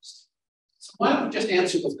the most? So why don't we just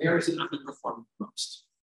answer the where is it underperforming the most?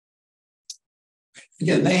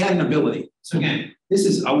 Again, they had an ability. So again, this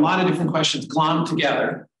is a lot of different questions glommed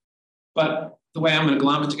together, but the way I'm going to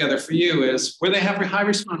glom it together for you is where they have high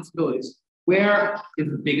responsibilities, where is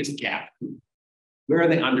the biggest gap? Where are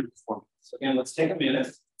they underperforming? So again, let's take a minute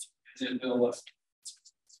and then we'll look.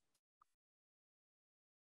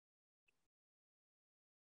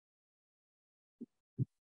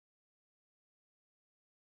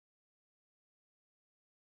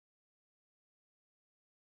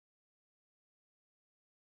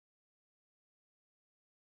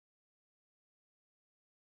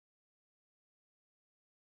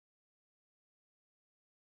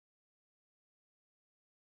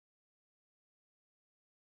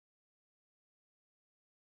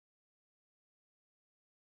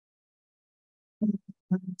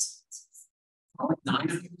 Oh, 9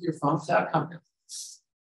 of you with your phones out, come here.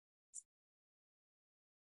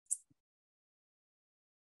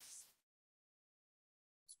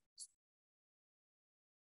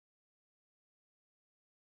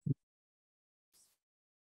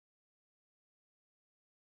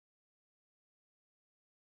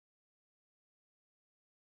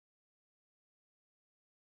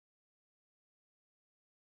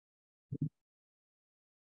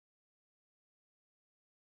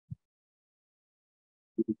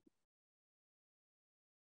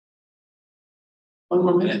 One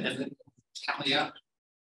more minute and then tally up.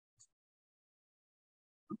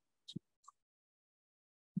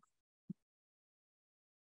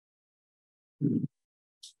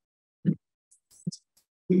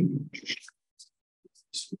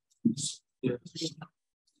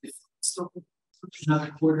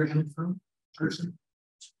 Another quarter in from person.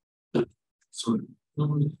 So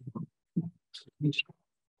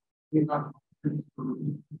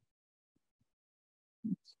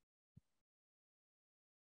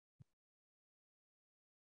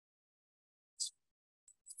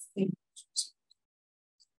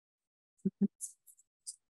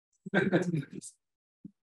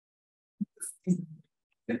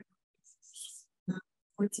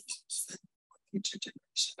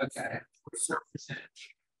okay, 4%.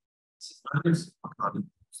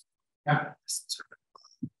 Yeah.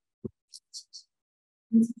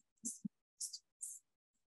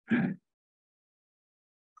 Right.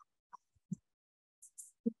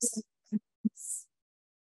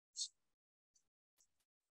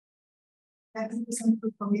 percent for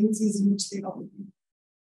communities in which they operate,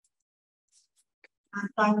 and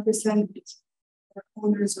 5% for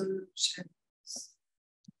owners or shareholders.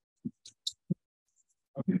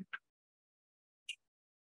 Okay.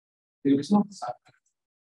 The results.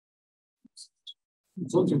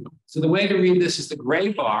 So the way to read this is the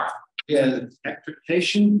gray bar is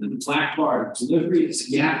expectation, and the black bar delivery is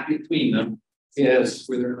the gap between them is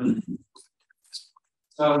where they're under.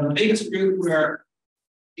 So the biggest group where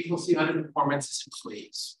people see underperformance is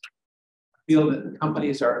employees. Feel that the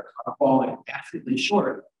companies are falling absolutely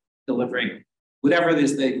short delivering whatever it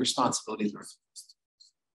is the responsibilities are.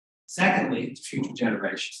 Secondly, it's future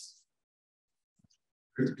generations.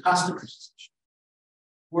 There's the customers.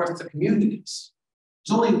 Fourth, the communities.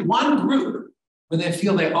 There's only one group where they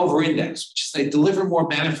feel they over-index, which is they deliver more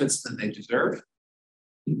benefits than they deserve.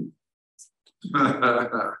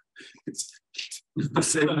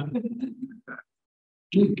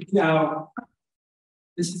 Now,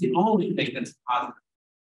 this is the only thing that's positive.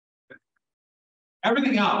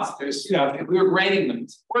 Everything else, there's, if we were grading them,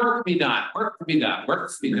 work to be done, work to be done, work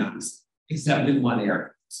to be done, except in one area,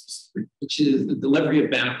 which is the delivery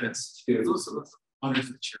of benefits to owners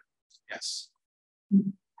of children. Yes.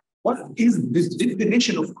 What is this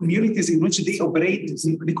definition of communities in which they operate?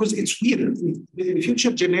 Because it's weird. In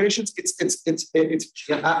future generations,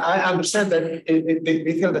 I understand that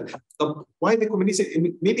they feel that why the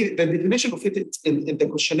community, maybe the definition of it in the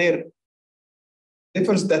questionnaire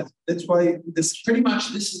differs. That's why this pretty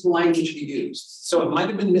much this is the language we used. So it might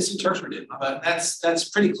have been misinterpreted, but that's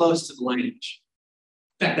pretty close to the language.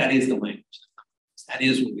 In fact, that is the language. That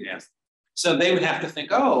is what we asked. So they would have to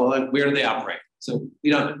think, oh, like, where do they operate? So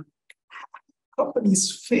we don't. companies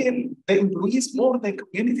fail the employees more than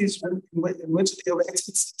communities in which they are.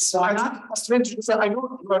 So I'm not strange because I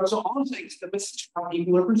know so all things the message how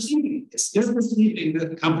people are perceiving this. They're perceiving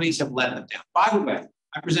that companies have let them down. By the way,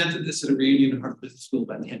 I presented this at a reunion of Harvard Business School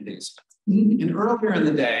about 10 days ago. And earlier in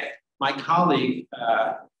the day, my colleague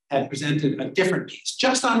had presented a different piece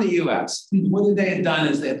just on the US. What they had done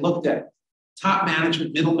is they had looked at top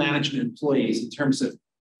management, middle management employees in terms of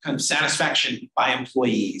kind of satisfaction by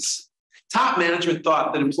employees. Top management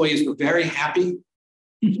thought that employees were very happy.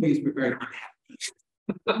 Employees were very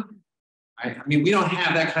unhappy. I mean, we don't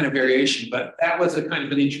have that kind of variation, but that was a kind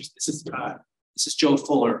of an interest. This is Joe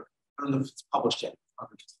Fuller. I don't know if it's published yet.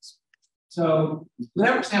 So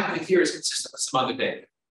whatever's happening here is consistent with some other data,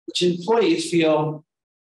 which employees feel.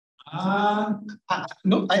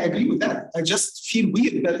 No, I agree with that. I just feel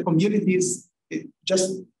weird that communities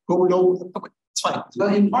just go over. Okay, it's fine.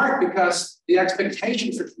 But in part because the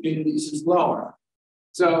expectation for communities is lower.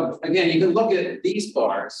 So again, you can look at these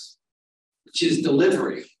bars, which is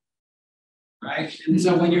delivery, right? And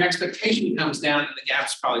so when your expectation comes down, the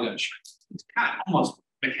gap's probably going to shrink. It's kind of almost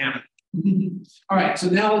mechanical. All right, so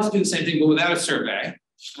now let's do the same thing, but without a survey.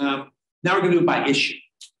 Now we're going to do it by issue.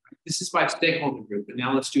 This is by stakeholder group, but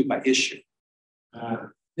now let's do it by issue.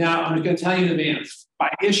 Now I'm going to tell you in advance,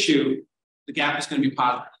 by issue, the gap is going to be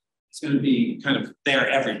positive. It's going to be kind of there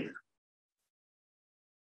everywhere.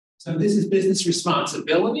 So this is business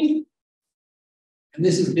responsibility, and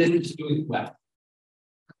this is business doing well.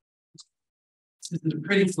 This is a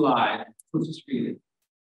pretty slide. Let's just read it.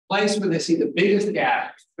 Place where they see the biggest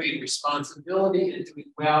gap between responsibility and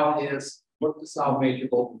doing well is work to solve major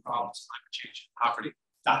global problems, climate change, poverty.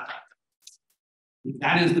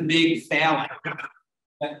 That is the big failing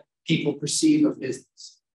that people perceive of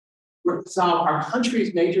business. Work to solve our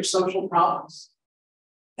country's major social problems.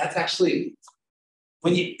 That's actually,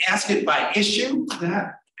 when you ask it by issue,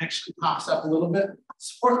 that actually pops up a little bit.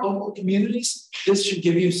 Support local communities. This should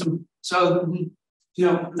give you some, so, you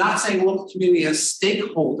know, not saying local community as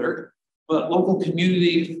stakeholder, but local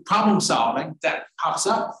community problem solving, that pops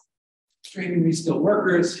up. Training reskilled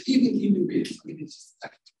workers, even read it.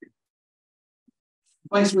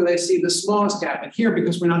 Place where they see the smallest gap. And here,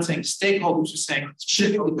 because we're not saying stakeholders, we're saying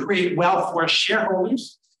should we create wealth for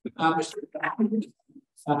shareholders? But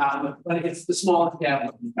it's the smallest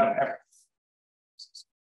gap ever.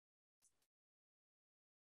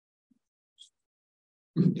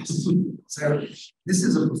 So this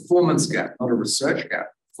is a performance gap, not a research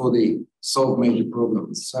gap for the solve major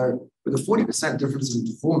problems. So with a 40% difference in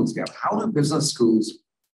performance gap, how do business schools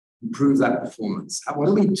improve that performance? What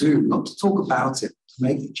do we do? Not to talk about it, to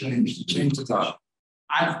make the change, to change the dial.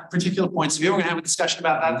 I have particular points of view. We're going to have a discussion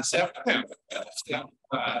about that this afternoon.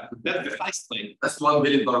 That's $1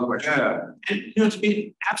 billion question. Yeah. And you know, to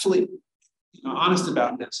be absolutely honest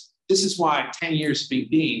about this, this is why 10 years of being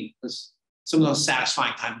dean was some of the most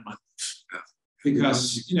satisfying time of my life.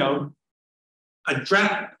 Because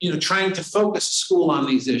trying to focus a school on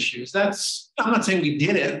these issues. That's, I'm not saying we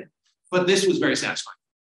did it, but this was very satisfying.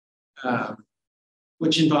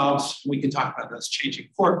 Which involves, we can talk about this, changing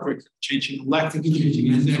corporate, changing elected,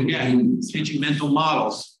 changing mental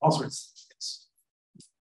models, all sorts of things.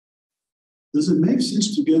 Does it make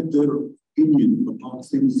sense to get their opinion about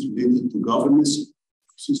things related to governance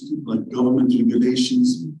system, like government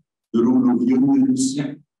regulations, the role of unions,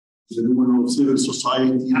 the role of civil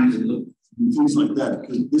society, and things like that?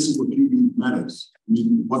 Because this is what really matters. I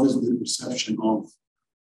mean, what is the perception of?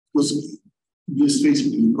 Because let's face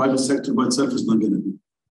it, the private sector by itself is not going to be.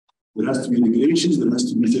 There has to be regulations, there has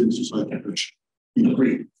to be civil society pressure.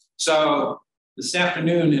 Agreed. So this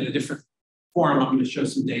afternoon in a different forum, I'm going to show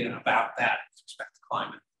some data about that with respect to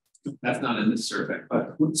climate. That's not in this survey,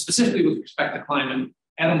 but specifically with respect to climate,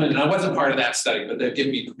 Edelman, and I wasn't part of that study, but they've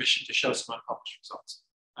given me permission to show some unpublished results.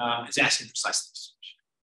 It's asking precisely this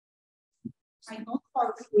question. I know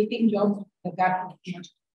for creating jobs, the gap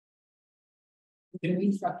is the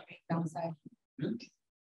restructuring downside.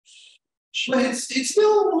 But it's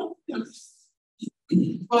still, but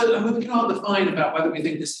we can all define about whether we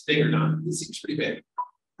think this is big or not. This seems pretty big.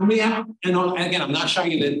 And again, I'm not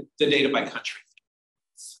showing you the data by country.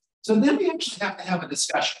 So then we actually have to have a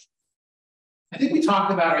discussion. I think we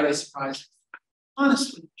talked about, are they surprised?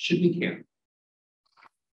 Honestly, should we care?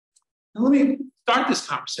 Now let me start this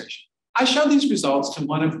conversation. I showed these results to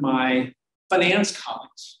one of my finance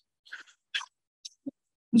colleagues.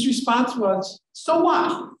 His response was, so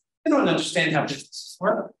what? They don't understand how businesses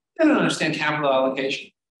work. They don't understand capital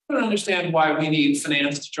allocation. They don't understand why we need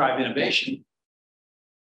finance to drive innovation.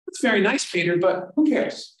 It's very nice, Peter, but who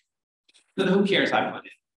cares? Then who cares? I put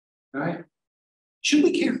in, right? Should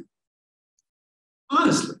we care?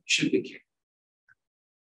 honestly should be cared.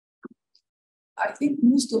 I think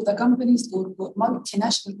most of the companies or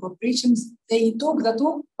multinational corporations, they talk the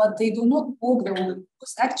talk, but they do not walk the walk.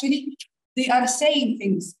 Because actually, they are saying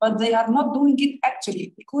things, but they are not doing it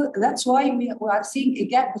actually. Because that's why we are seeing a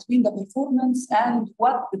gap between the performance and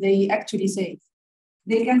what they actually say.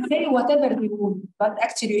 They can say whatever they want, but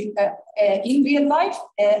actually, in real life,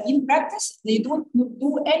 in practice, they don't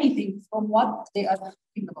do anything from what they are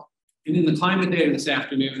talking about. And in the climate data this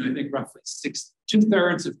afternoon, I think roughly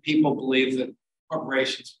 2/3 of people believe that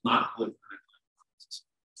corporations will not live.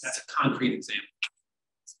 That's a concrete example.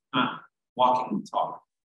 It's not walking the talk.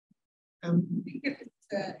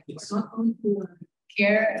 It's not only to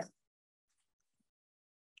care.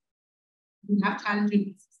 We have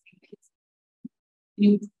challenging.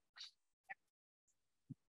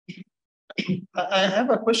 I have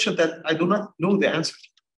a question that I do not know the answer.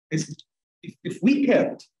 If we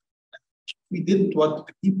cared, we did what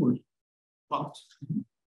the people want,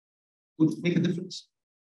 would it make a difference?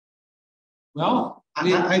 Well, I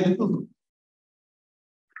don't know.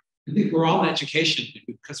 I think we're all in education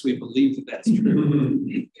because we believe that that's true.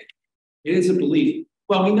 It is a belief.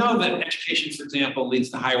 Well, we know that education, for example, leads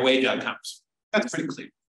to higher wage outcomes. That's pretty clear.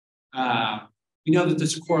 We know that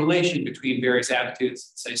there's a correlation between various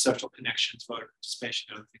attitudes, say social connections, voter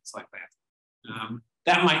participation, and things like that.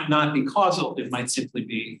 That might not be causal, it might simply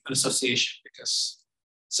be an association because,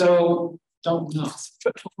 so don't know.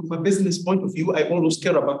 From a business point of view, I always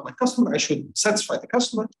care about my customer. I should satisfy the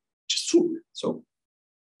customer, which is true. So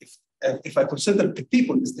if I consider the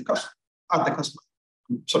people as the customer, are the customer.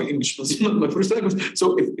 Sorry, English was not my first language.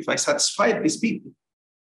 So if I satisfy these people,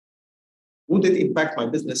 would it impact my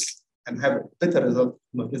business and have a better result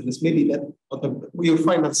in my business? Maybe that what your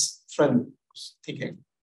finance friend was thinking.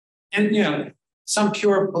 And some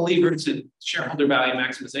pure believers in shareholder value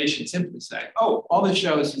maximization simply say, oh, all this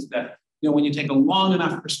shows is that when you take a long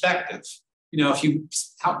enough perspective, if you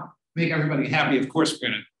help make everybody happy, of course we're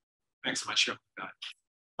going to maximize shareholder value.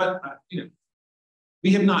 But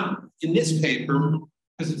we have not in this paper,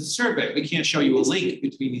 because it's a survey, we can't show you a link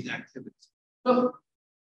between these activities. Well,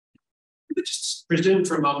 just presume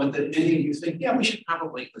for a moment that many of you think, yeah, we should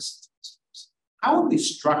probably listen to systems. How would we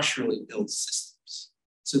structurally build systems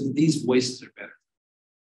so that these voices are better?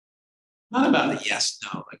 Not about the yes,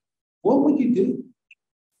 no. Like, what would you do?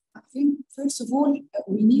 I think, first of all,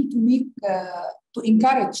 we need to to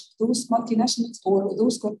encourage those multinationals or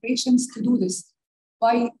those corporations to do this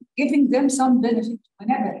by giving them some benefit.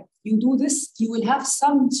 Whenever you do this, you will have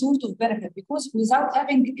some sort of benefit, because without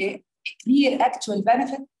having a clear actual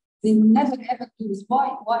benefit, they will never ever do this. Why?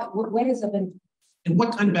 Where is the benefit? And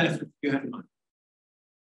what kind of benefit do you have in mind?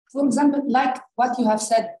 For example, like what you have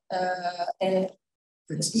said,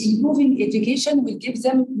 improving education will give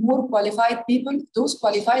them more qualified people. Those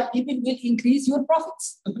qualified people will increase your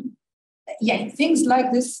profits. Yeah, things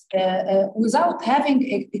like this, without having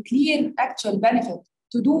a clear actual benefit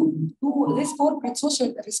to do this corporate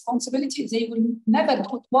social responsibility, they will never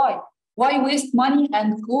do it. Why? Why waste money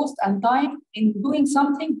and cost and time in doing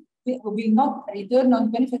something that will not return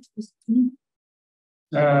on benefit to me?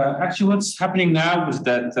 Actually, what's happening now is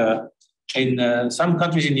that in some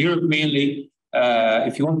countries in Europe mainly,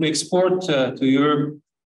 if you want to export to Europe,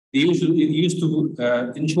 they used to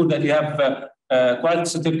ensure that you have quality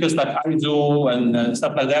certificates like ISO and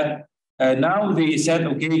stuff like that. Now they said,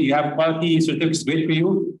 okay, you have quality certificates, great for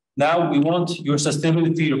you. Now we want your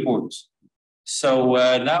sustainability reports. So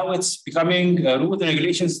now it's becoming rules and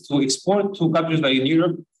regulations to export to countries like in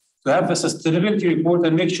Europe to have a sustainability report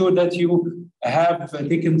and make sure that you have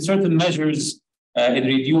taken certain measures in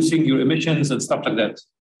reducing your emissions and stuff like that.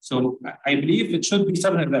 So I believe it should be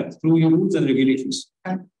something like that through your rules and regulations.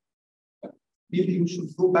 Maybe you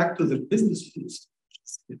should go back to the business rules,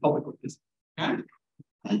 the public of business.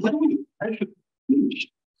 I should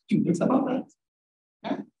think about that.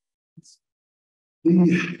 There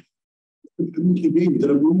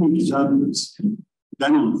are many examples.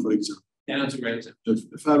 Dina, for example. Dina's a great example.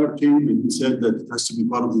 The Fattah came and he said that it has to be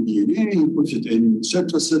part of the DNA, he puts it in,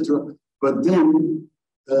 etc., etc. But then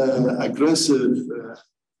aggressive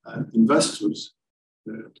investors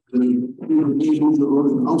were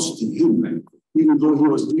ousting him, even though he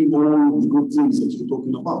was doing all the good things that you're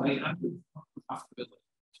talking about.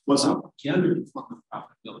 What's up? There is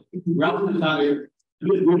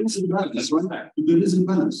imbalance, right? There is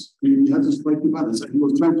imbalance. We have to strike a balance. And he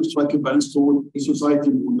was trying to strike a balance toward society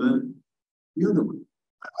and the other way.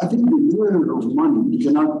 I think the layer of money we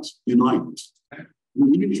cannot deny.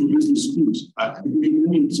 We need to business schools. I can give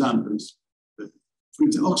many examples. For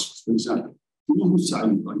example, Oxford, for example. You know who's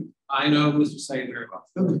Saeed, right? I know Mr. Saeed very well.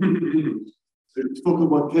 Talk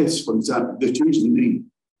about Hess, for example, they changed the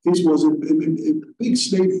name. Hess was a big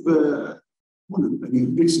slave,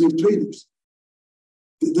 big slave traders.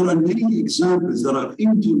 There are many examples that are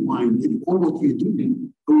intertwined in all what we're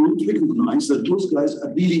doing. We don't recognize that those guys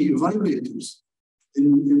are really violators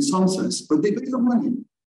in some sense, but they pay the money.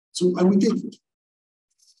 So, and we get it.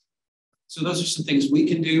 So those are some things we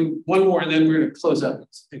can do. One more, and then we're going to close up.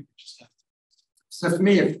 So for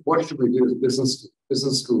me, what should we do as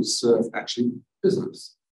business schools serve actually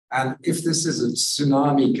business? And if this is a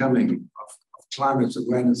tsunami coming of climate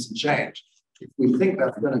awareness and change, if we think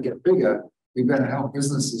that's going to get bigger, we better help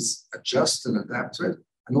businesses adjust and adapt to it,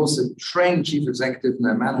 and also train chief executives and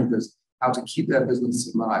their managers how to keep their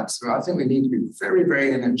business alive. So I think we need to be very,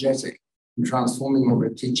 very energetic in transforming what we're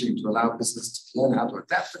teaching to allow business to learn how to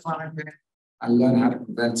adapt to climate change and learn how to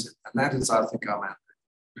prevent it. And that is, I think, our mandate.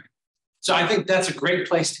 So I think that's a great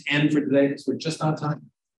place to end for today, because we're just on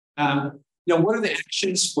time. What are the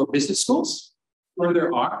actions for business schools? Where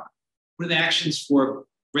there are? What are the actions for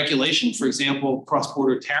regulation? For example,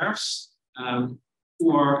 cross-border tariffs.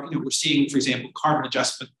 Or we're seeing, for example, carbon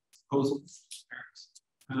adjustment proposals.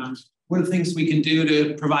 What are the things we can do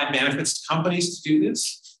to provide benefits to companies to do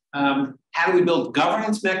this? How do we build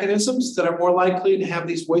governance mechanisms that are more likely to have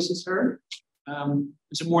these voices heard?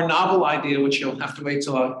 It's a more novel idea, which you'll have to wait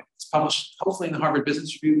till it's published, hopefully in the Harvard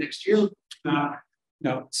Business Review next year.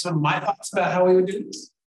 Some of my thoughts about how we would do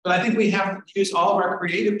this. But I think we have to use all of our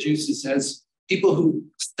creative juices as people who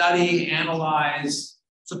study, analyze,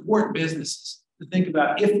 support businesses to think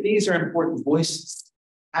about, if these are important voices,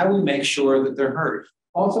 how do we make sure that they're heard?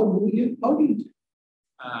 Also, who we give voting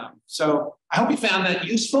to. So I hope you found that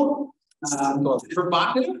useful,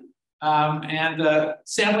 provocative, and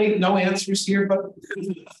sadly, no answers here, but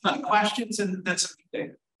questions, and that's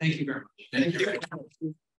okay. Thank you very much. Thank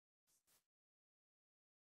you.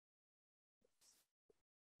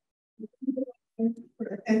 For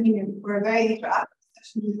attending and for a very interactive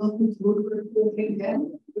session. We welcome to work with you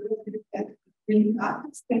again.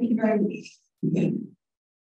 Thank you very much.